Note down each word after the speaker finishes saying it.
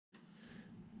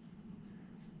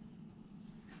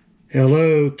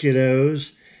Hello,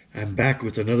 kiddos. I'm back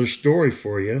with another story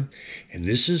for you, and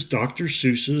this is Dr.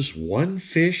 Seuss's One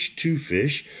Fish, Two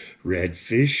Fish, Red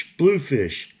Fish, Blue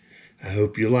Fish. I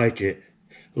hope you like it.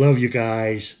 Love you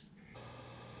guys.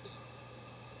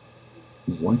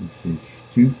 One fish,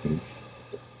 two fish,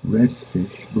 red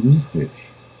fish, blue fish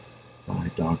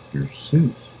by Dr.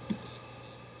 Seuss.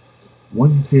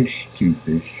 One fish, two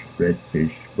fish, red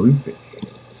fish, blue fish.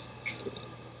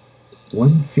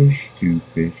 One fish, two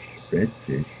fish, red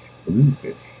fish, blue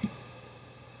fish.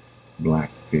 Black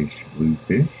fish, blue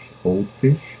fish, old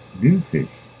fish, new fish.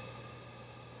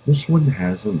 This one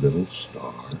has a little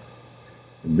star,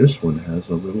 and this one has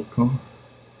a little car.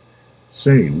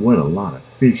 Say, what a lot of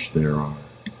fish there are.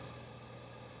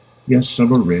 Yes,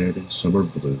 some are red and some are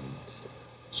blue.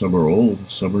 Some are old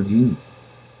and some are new.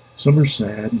 Some are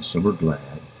sad and some are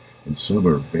glad, and some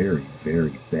are very,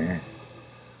 very bad.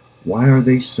 Why are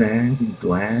they sad and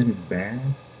glad and bad?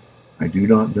 I do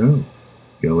not know.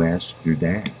 Go ask your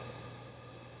dad.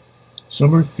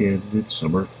 Some are thin and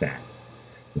some are fat.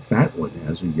 The fat one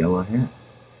has a yellow hat.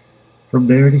 From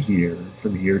there to here,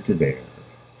 from here to there,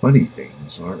 funny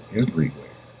things are everywhere.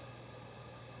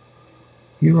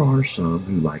 Here are some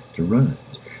who like to run.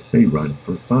 They run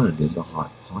for fun in the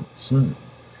hot, hot sun.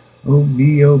 Oh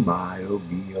me, oh my, oh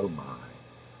me, oh my.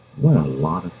 What a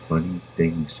lot of funny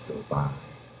things go by.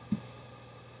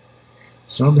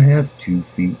 Some have 2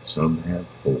 feet, some have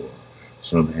 4.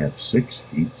 Some have 6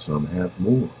 feet, some have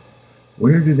more.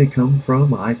 Where do they come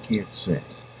from? I can't say,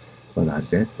 but I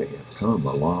bet they have come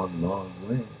a long, long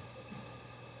way.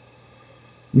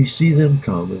 We see them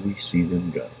come and we see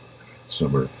them go.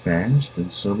 Some are fast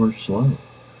and some are slow.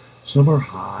 Some are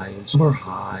high and some are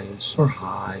high and some are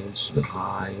high and some are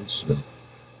high and some.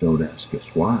 Don't ask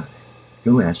us why.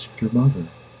 Go ask your mother.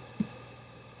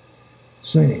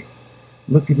 Say,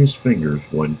 look at his fingers,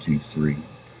 1, 2, 3.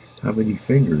 How many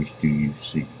fingers do you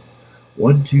see?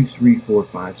 1, 2, 3, 4,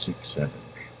 5, 6, 7,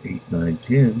 8, 9,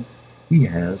 10. He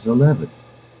has 11.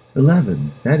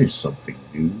 11, that is something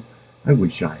new. I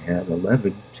wish I had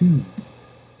 11 too.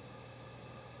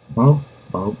 Bump,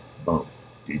 bump, bump.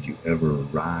 Did you ever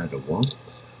ride a wump?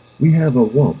 We have a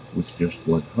wump with just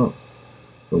one hump,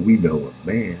 but we know a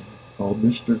man called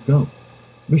Mr. Gump.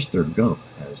 Mr. Gump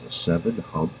has a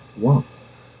 7-hump wump.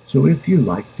 So if you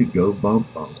like to go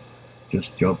bump, bump,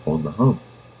 just jump on the hump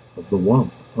of the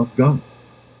wump of Gump.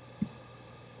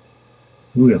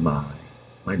 Who am I?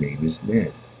 My name is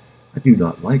Ned. I do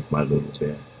not like my little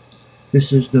bed.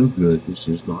 This is no good, this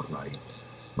is not right.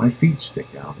 My feet stick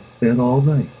out of bed all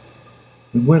night.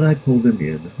 And when I pull them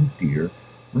in, oh dear,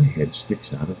 my head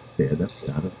sticks out of bed, up,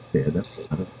 out of bed, up,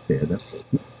 out of bed, up,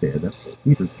 bed, up.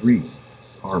 We for 3.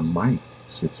 Our Mike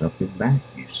sits up and back,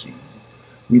 you see.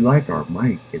 We like our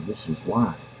Mike, and this is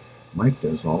why. Mike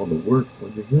does all the work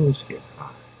when the hills get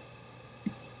high.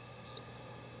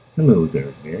 Hello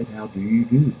there, Ned, how do you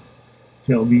do?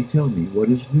 Tell me, what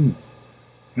is new?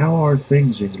 How are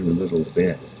things in your little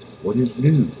bed? What is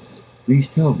new? Please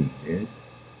tell me, Ned.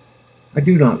 I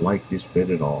do not like this bed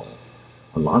at all.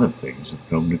 A lot of things have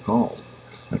come to call.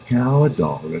 A cow, a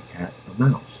dog, a cat, a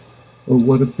mouse. Oh,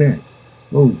 what a bed.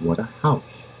 Oh, what a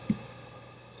house.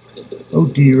 Oh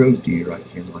dear, I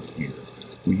cannot hear.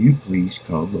 Will you please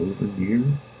come over near?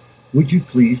 Would you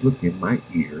please look in my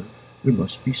ear? There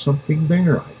must be something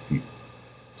there, I feel.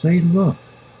 Say, look,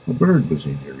 a bird was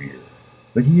in your ear,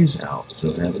 but he is out,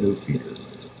 so have no fear.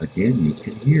 Again you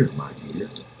can hear, my dear.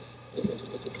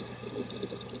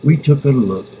 We took a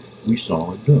look, we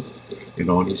saw a nook, and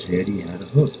on his head he had a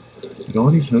hook, and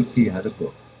on his hook he had a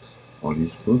book. On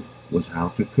his book was how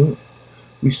to cook.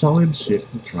 We saw him sit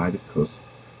and try to cook.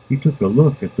 He took a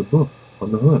look at the book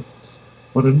on the hook.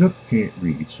 But a nook can't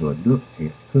read, so a nook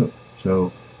can't cook.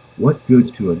 So what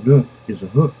good to a nook is a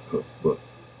hook cookbook?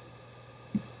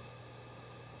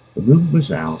 The moon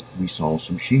was out, we saw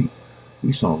some sheep.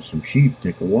 We saw some sheep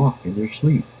take a walk in their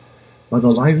sleep. By the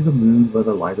light of the moon, by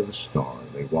the light of a star,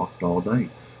 they walked all night,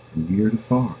 from near to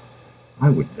far. I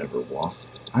would never walk,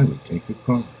 I would take a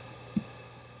car.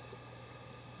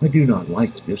 I do not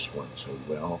like this one so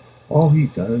well. All he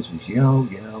does is yell,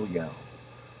 yell, yell.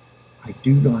 I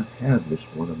do not have this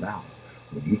one about.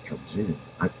 When he comes in,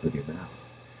 I put him out.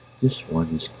 This one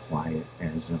is quiet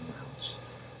as a mouse.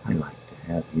 I like to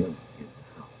have him in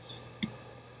the house.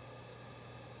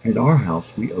 At our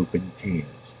house we open cans.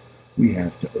 We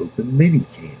have to open many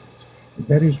cans, and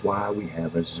that is why we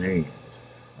have a Zans.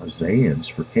 A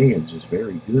Zans for cans is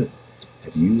very good.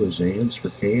 Have you a Zans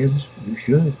for cans? You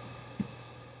should.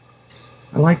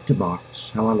 I like to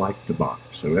box, how I like to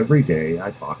box, so every day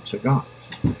I box a gox.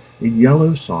 In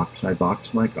yellow socks I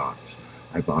box my gocks.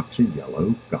 I box in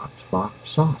yellow box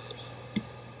socks.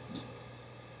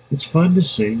 It's fun to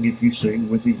sing if you sing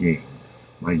with a ying.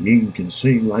 My ying can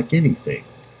sing like anything.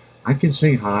 I can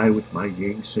sing high with my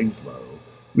ying sings low.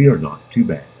 We are not too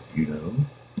bad, you know.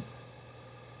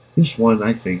 This one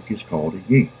I think is called a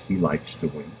yink. He likes to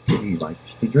wink and he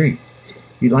likes to drink.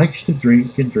 He likes to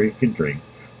drink and drink and drink.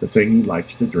 The thing he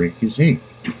likes to drink is ink.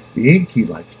 The ink he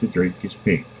likes to drink is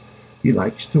pink. He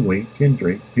likes to wink and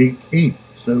drink pink ink.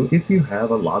 So if you have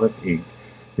a lot of ink,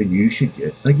 then you should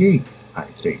get a yink, I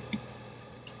think.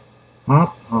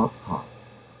 Hop, hop, hop.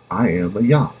 I am a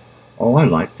yop. All I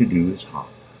like to do is hop.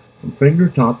 From finger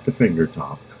top to finger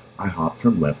top. I hop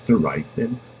from left to right,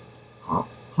 then hop,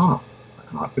 hop. I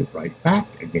hop it right back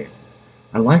again.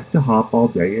 I like to hop all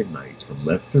day and night, from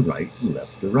left to right and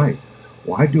left to right.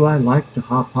 Why do I like to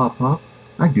hop, hop, hop?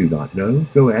 I do not know.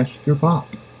 Go ask your pop.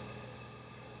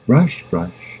 Brush,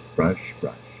 brush, brush,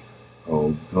 brush.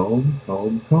 Comb, comb,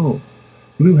 comb, comb.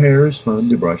 Blue hair is fun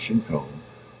to brush and comb.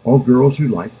 All girls who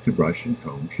like to brush and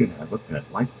comb should have a pet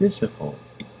like this at home.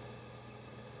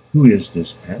 Who is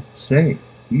this pet? Say,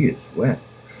 he is wet.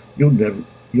 You'll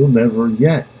never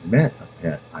yet met a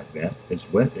pet, I bet,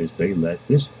 as wet as they let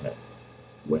this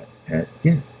wet pet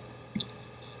get.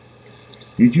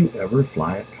 Did you ever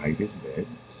fly a kite in bed?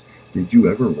 Did you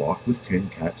ever walk with 10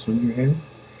 cats on your head?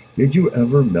 Did you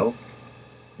ever milk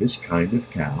this kind of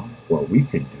cow? Well, we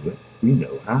can do it. We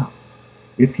know how.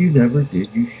 If you never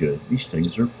did, you should. These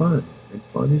things are fun, and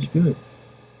fun is good.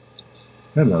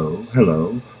 Hello,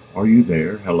 hello. Are you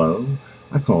there? Hello.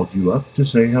 I called you up to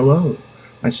say hello.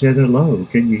 I said hello.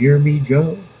 Can you hear me,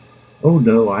 Joe? Oh,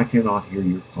 no, I cannot hear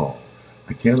your call.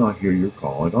 I cannot hear your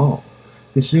call at all.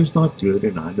 This is not good,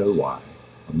 and I know why.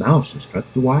 A mouse has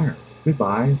cut the wire.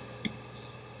 Goodbye.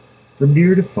 From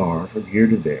near to far, from here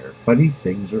to there, funny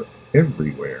things are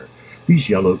everywhere. These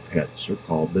yellow pets are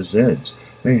called the Zeds.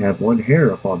 They have one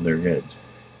hair up on their heads.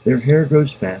 Their hair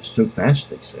goes fast, so fast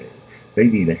they say. They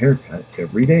need a haircut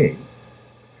every day.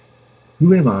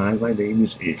 Who am I? My name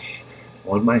is Ish.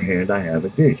 On my hand I have a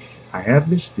dish. I have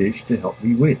this dish to help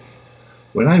me wish.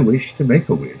 When I wish to make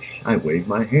a wish, I wave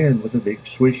my hand with a big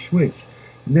swish swish.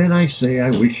 And then I say I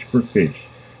wish for fish,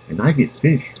 and I get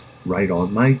fish right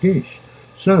on my dish.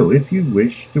 So if you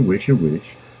wish to wish a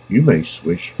wish, you may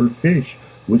swish for fish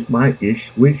with my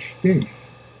ish wish dish.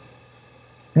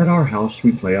 At our house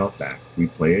we play out back. We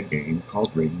play a game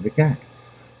called Ring the Gack.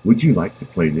 Would you like to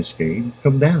play this game?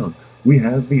 Come down. We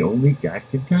have the only gack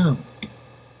in town.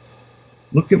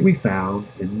 Look what we found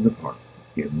in the park,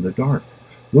 in the dark.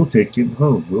 We'll take him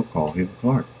home. We'll call him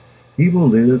Clark. He will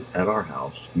live at our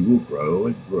house. He will grow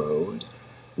and grow. And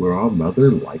will our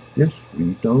mother like this?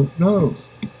 We don't know.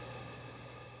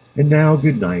 And now,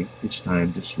 good night. It's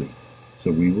time to sleep.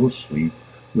 So we will sleep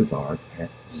with our pet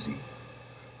Z.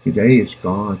 Today is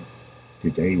gone.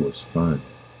 Today was fun.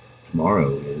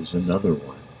 Tomorrow is another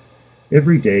one.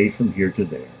 Every day from here to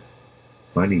there.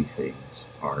 Funny things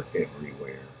are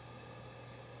everywhere.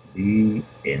 The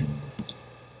end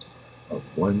of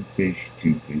One Fish,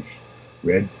 Two Fish,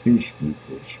 Red Fish, Blue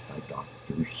Fish by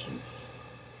Dr. Seuss.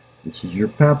 This is your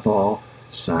Papa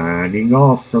signing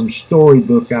off from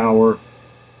Storybook Hour.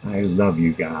 I love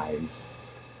you guys.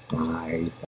 Bye.